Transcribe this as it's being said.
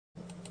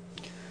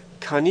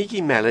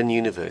Carnegie Mellon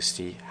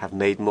University have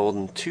made more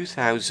than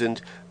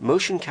 2,000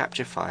 motion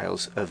capture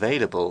files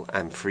available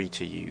and free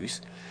to use.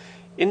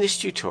 In this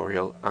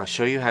tutorial, I'll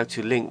show you how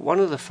to link one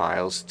of the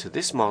files to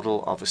this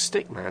model of a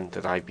stickman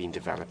that I've been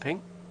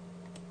developing.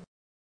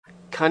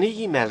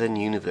 Carnegie Mellon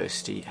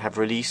University have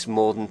released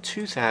more than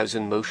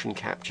 2,000 motion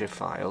capture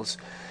files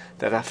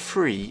that are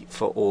free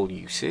for all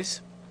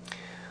uses.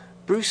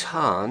 Bruce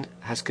Hahn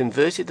has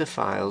converted the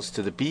files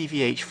to the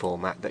Bvhacker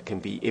format that can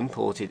be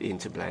imported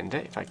into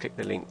Blender. If I click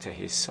the link to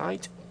his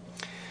site,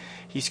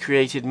 he's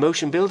created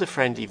Motion Builder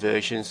friendly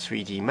versions,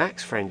 3D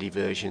Max friendly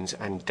versions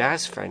and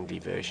DAZ friendly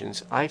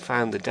versions. I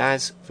found the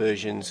DAZ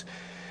versions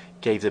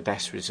gave the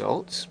best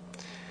results.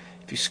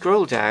 If you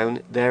scroll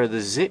down, there are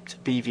the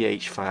zipped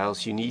Bvhacker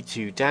files. You need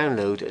to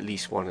download at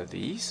least one of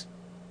these.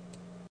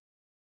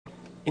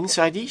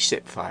 Inside each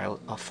zip file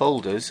are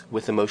folders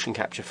with the motion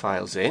capture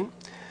files in,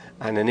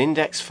 and an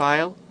index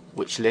file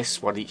which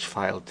lists what each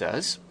file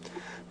does.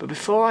 But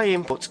before I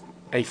import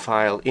a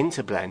file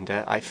into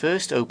Blender, I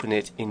first open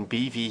it in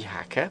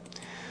Bvhacker,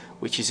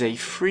 which is a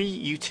free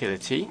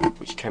utility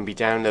which can be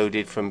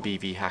downloaded from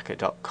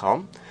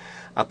bvhacker.com.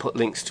 I'll put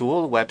links to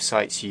all the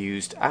websites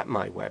used at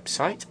my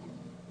website.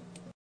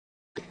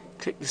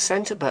 Click the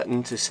center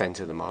button to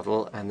center the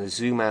model and the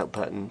zoom out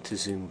button to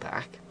zoom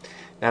back.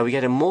 Now we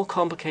get a more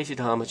complicated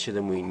armature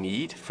than we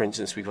need. For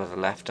instance, we've got a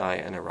left eye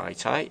and a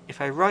right eye.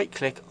 If I right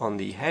click on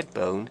the head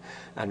bone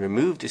and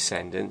remove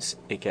descendants,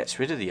 it gets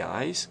rid of the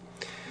eyes.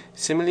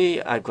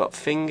 Similarly, I've got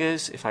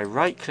fingers. If I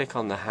right click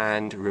on the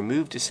hand,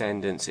 remove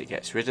descendants, it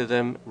gets rid of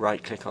them.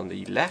 Right click on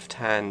the left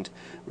hand,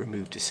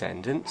 remove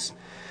descendants.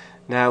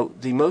 Now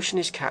the motion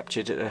is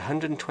captured at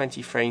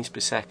 120 frames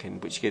per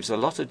second, which gives a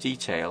lot of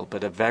detail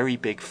but a very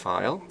big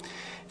file.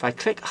 If I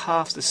click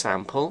half the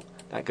sample,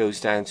 that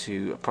goes down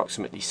to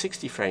approximately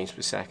 60 frames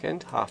per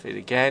second, half it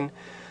again,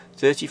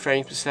 30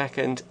 frames per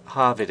second,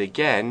 halve it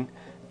again,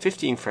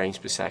 15 frames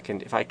per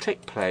second. If I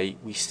click play,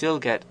 we still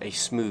get a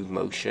smooth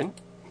motion.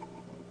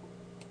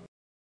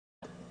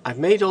 I've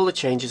made all the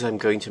changes I'm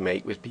going to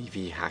make with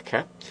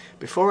Bvhacker.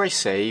 Before I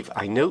save,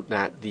 I note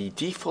that the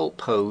default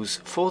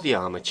pose for the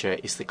armature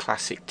is the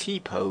classic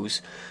T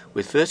pose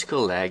with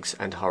vertical legs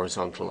and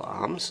horizontal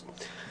arms.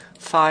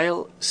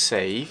 File,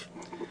 save.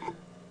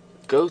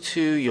 Go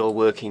to your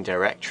working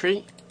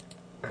directory,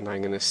 and I'm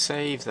going to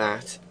save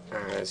that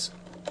as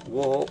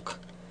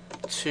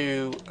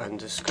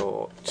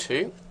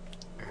walk2_2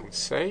 and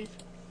save.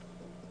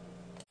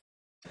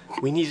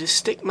 We need a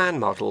stickman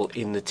model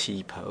in the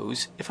T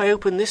pose. If I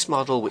open this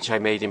model, which I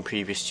made in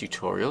previous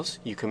tutorials,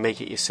 you can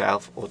make it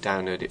yourself or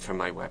download it from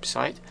my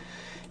website.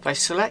 If I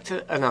select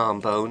an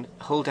arm bone,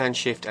 hold down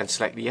shift and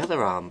select the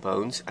other arm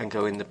bones and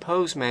go in the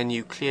pose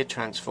menu, clear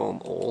transform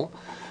all,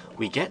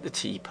 we get the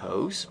T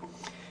pose.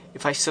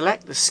 If I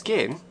select the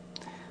skin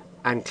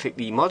and click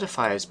the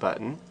modifiers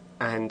button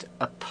and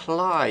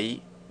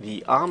apply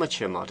the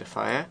armature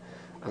modifier,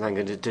 and I'm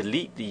going to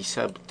delete the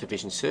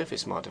subdivision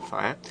surface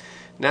modifier.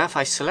 Now if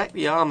I select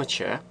the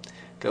armature,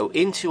 go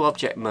into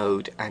object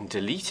mode and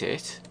delete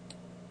it,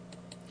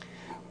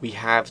 we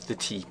have the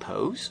T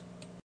pose.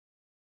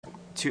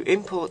 To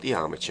import the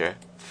armature,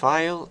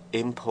 File,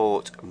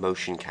 Import,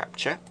 Motion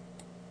Capture.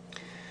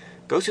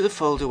 Go to the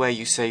folder where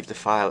you saved the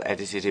file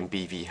edited in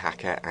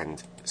Bvhacker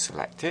and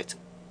select it.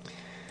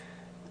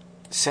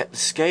 Set the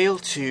scale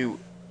to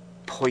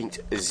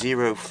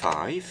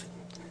 0.05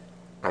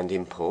 and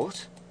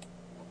import.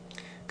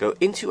 Go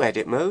into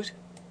edit mode,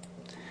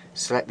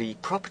 select the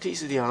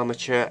properties of the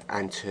armature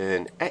and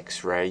turn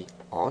X-ray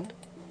on.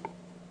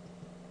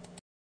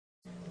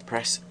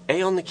 Press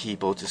A on the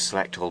keyboard to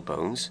select all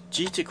bones,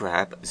 G to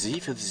grab, Z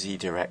for the Z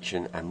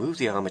direction and move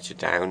the armature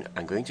down.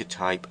 I'm going to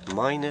type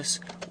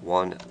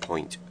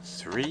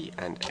 -1.3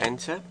 and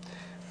enter.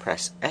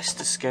 Press S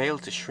to scale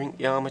to shrink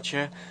the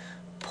armature,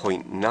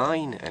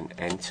 0.9 and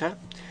enter.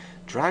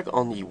 Drag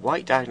on the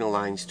white diagonal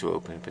lines to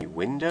open up a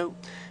window.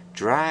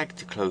 Drag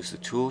to close the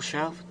tool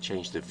shelf,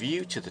 change the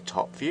view to the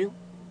top view.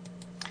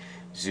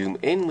 Zoom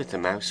in with the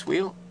mouse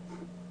wheel.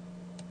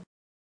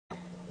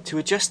 To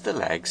adjust the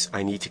legs,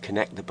 I need to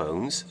connect the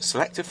bones.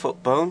 Select a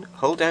foot bone,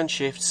 hold down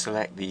shift,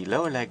 select the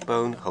lower leg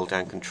bone, hold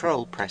down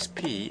control, press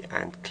P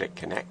and click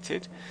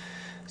connected.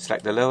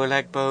 Select the lower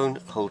leg bone,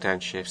 hold down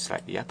shift,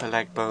 select the upper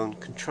leg bone,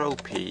 control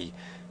P,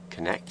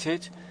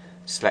 connected.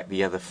 Select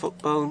the other foot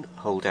bone,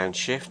 hold down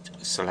shift,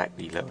 select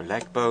the lower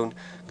leg bone,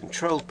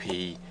 control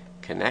P,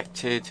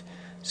 connected.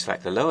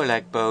 Select the lower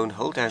leg bone,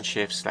 hold down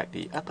shift, select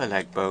the upper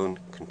leg bone,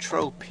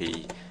 control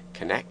P,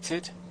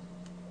 connected.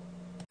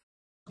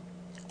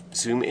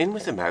 Zoom in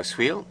with the mouse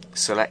wheel,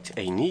 select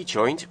a knee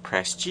joint,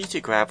 press G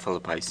to grab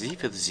followed by Z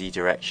for the Z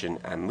direction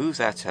and move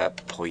that up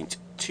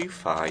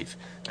 0.25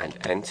 and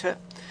enter.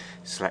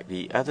 Select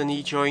the other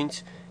knee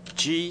joint,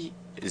 G,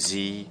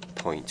 Z,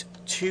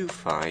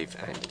 0.25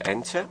 and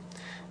enter.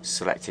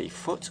 Select a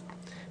foot,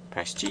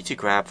 press G to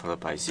grab followed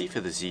by Z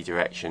for the Z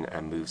direction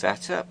and move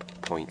that up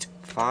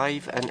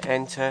 0.5 and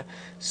enter.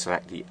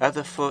 Select the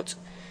other foot,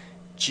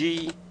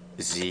 G,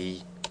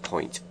 Z,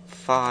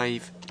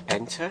 0.5,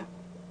 enter.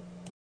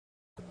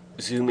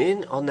 Zoom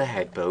in on the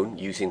head bone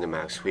using the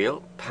mouse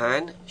wheel,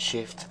 pan,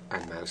 shift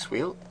and mouse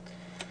wheel.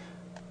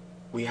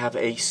 We have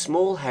a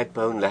small head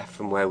bone left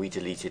from where we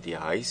deleted the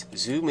eyes.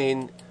 Zoom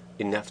in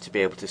enough to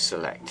be able to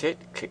select it.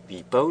 Click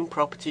the bone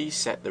properties,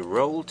 set the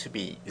roll to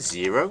be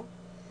 0.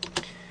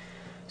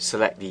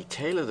 Select the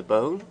tail of the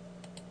bone.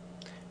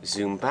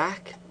 Zoom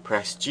back,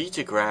 press G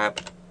to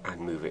grab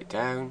and move it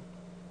down.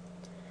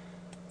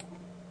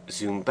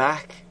 Zoom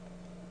back,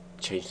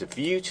 change the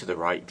view to the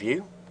right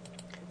view.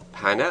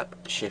 Pan up,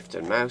 shift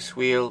and mouse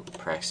wheel,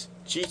 press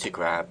G to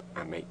grab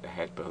and make the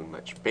head bone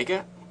much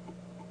bigger.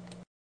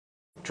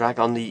 Drag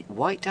on the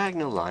white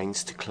diagonal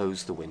lines to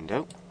close the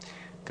window.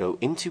 Go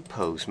into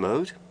pose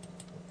mode.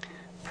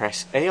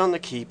 Press A on the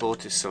keyboard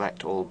to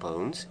select all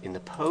bones. In the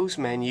pose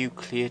menu,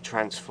 clear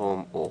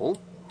transform all.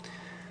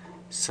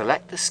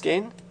 Select the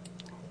skin.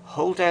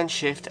 Hold down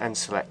shift and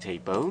select a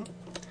bone.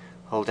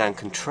 Hold down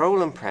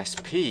control and press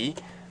P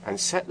and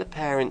set the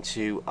parent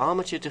to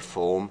Armature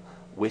Deform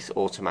with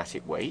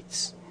automatic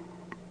weights.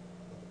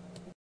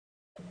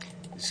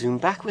 Zoom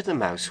back with the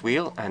mouse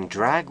wheel and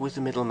drag with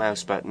the middle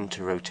mouse button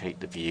to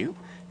rotate the view.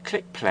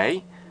 Click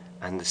play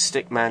and the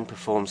stickman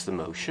performs the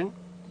motion.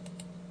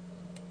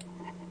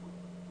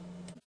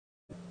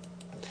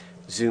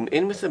 Zoom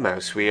in with the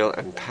mouse wheel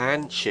and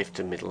pan, shift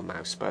and middle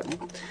mouse button.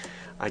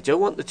 I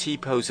don't want the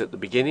T-pose at the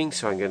beginning,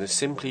 so I'm going to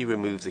simply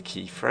remove the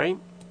keyframe.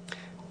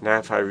 Now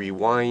if I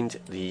rewind,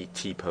 the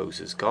T-pose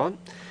is gone.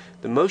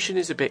 The motion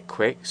is a bit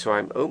quick, so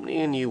I'm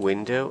opening a new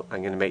window.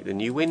 I'm going to make the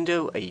new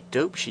window a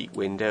dope sheet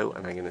window,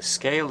 and I'm going to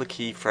scale the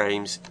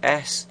keyframes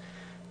S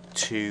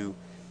to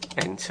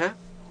enter.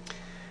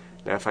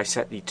 Now if I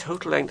set the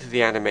total length of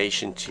the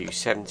animation to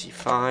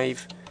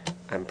 75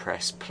 and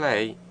press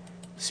play,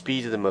 the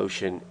speed of the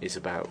motion is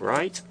about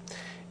right.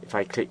 If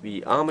I click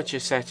the armature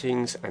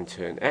settings and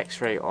turn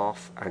X-ray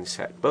off and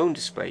set bone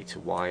display to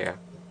wire,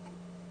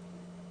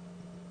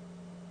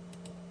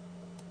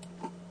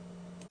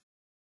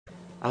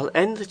 I'll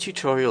end the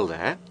tutorial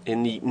there.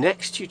 In the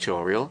next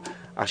tutorial,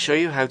 I'll show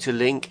you how to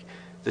link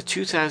the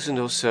 2000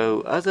 or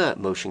so other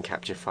motion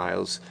capture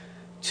files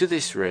to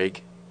this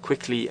rig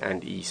quickly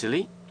and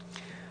easily.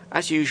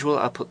 As usual,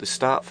 I'll put the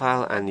start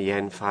file and the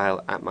end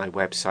file at my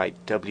website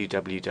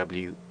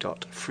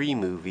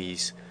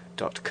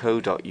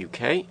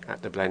www.freemovies.co.uk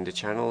at the Blender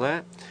channel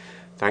there.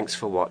 Thanks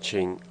for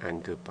watching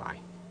and goodbye.